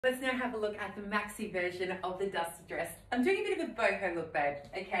Let's now have a look at the maxi version of the dusty dress. I'm doing a bit of a boho look, babe,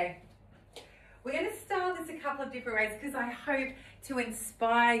 okay? We're going to style this a couple of different ways because I hope to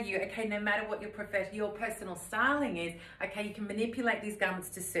inspire you, okay, no matter what your personal styling is, okay, you can manipulate these garments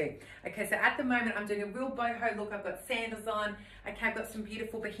to suit. Okay, so at the moment, I'm doing a real boho look. I've got sandals on, okay, I've got some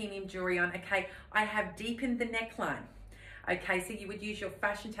beautiful bohemian jewelry on, okay. I have deepened the neckline. Okay, so you would use your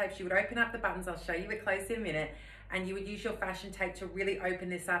fashion tapes, you would open up the buttons, I'll show you it close in a minute, and you would use your fashion tape to really open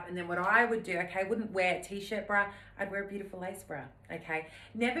this up. And then what I would do, okay, I wouldn't wear a t-shirt bra, I'd wear a beautiful lace bra, okay?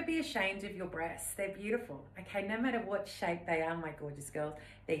 Never be ashamed of your breasts, they're beautiful, okay? No matter what shape they are, my gorgeous girls,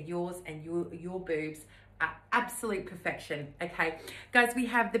 they're yours, and your boobs are absolute perfection, okay? Guys, we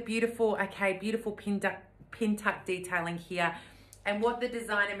have the beautiful, okay, beautiful pin tuck detailing here. And what the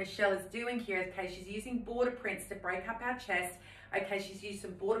designer Michelle is doing here is, okay, she's using border prints to break up our chest. Okay, she's used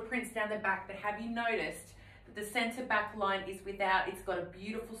some border prints down the back, but have you noticed that the center back line is without, it's got a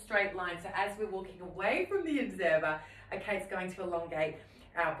beautiful straight line. So as we're walking away from the observer, okay, it's going to elongate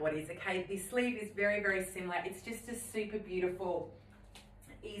our bodies. Okay, the sleeve is very, very similar. It's just a super beautiful,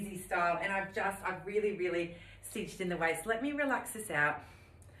 easy style. And I've really, really stitched in the waist. Let me relax this out.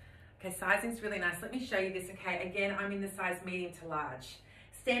 Okay, sizing's really nice. Let me show you this, okay? Again, I'm in the size medium to large.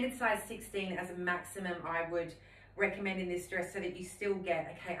 Standard size 16 as a maximum I would recommend in this dress so that you still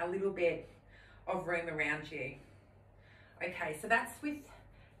get, okay, a little bit of room around you. Okay, so that's with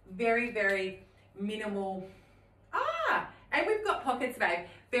very, very minimal, and we've got pockets, babe.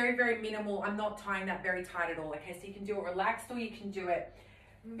 Very, very minimal. I'm not tying that very tight at all, okay? So you can do it relaxed or you can do it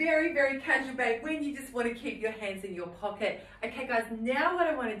very, very casual, babe, when you just want to keep your hands in your pocket. Okay, guys, now what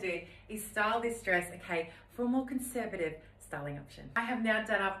I want to do is style this dress, okay, for a more conservative styling option. I have now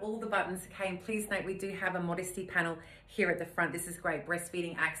done up all the buttons, okay, and please note we do have a modesty panel here at the front. This is great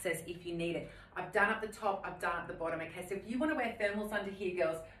breastfeeding access if you need it. I've done up the top, I've done up the bottom, okay, so if you want to wear thermals under here,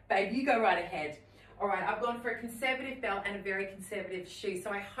 girls, babe, you go right ahead. All right, I've gone for a conservative belt and a very conservative shoe.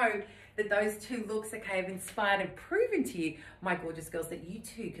 So I hope that those two looks, okay, have inspired and proven to you, my gorgeous girls, that you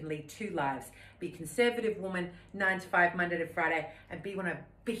too can lead two lives. Be a conservative woman, 9 to 5, Monday to Friday, and be one a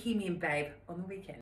bohemian babe on the weekend.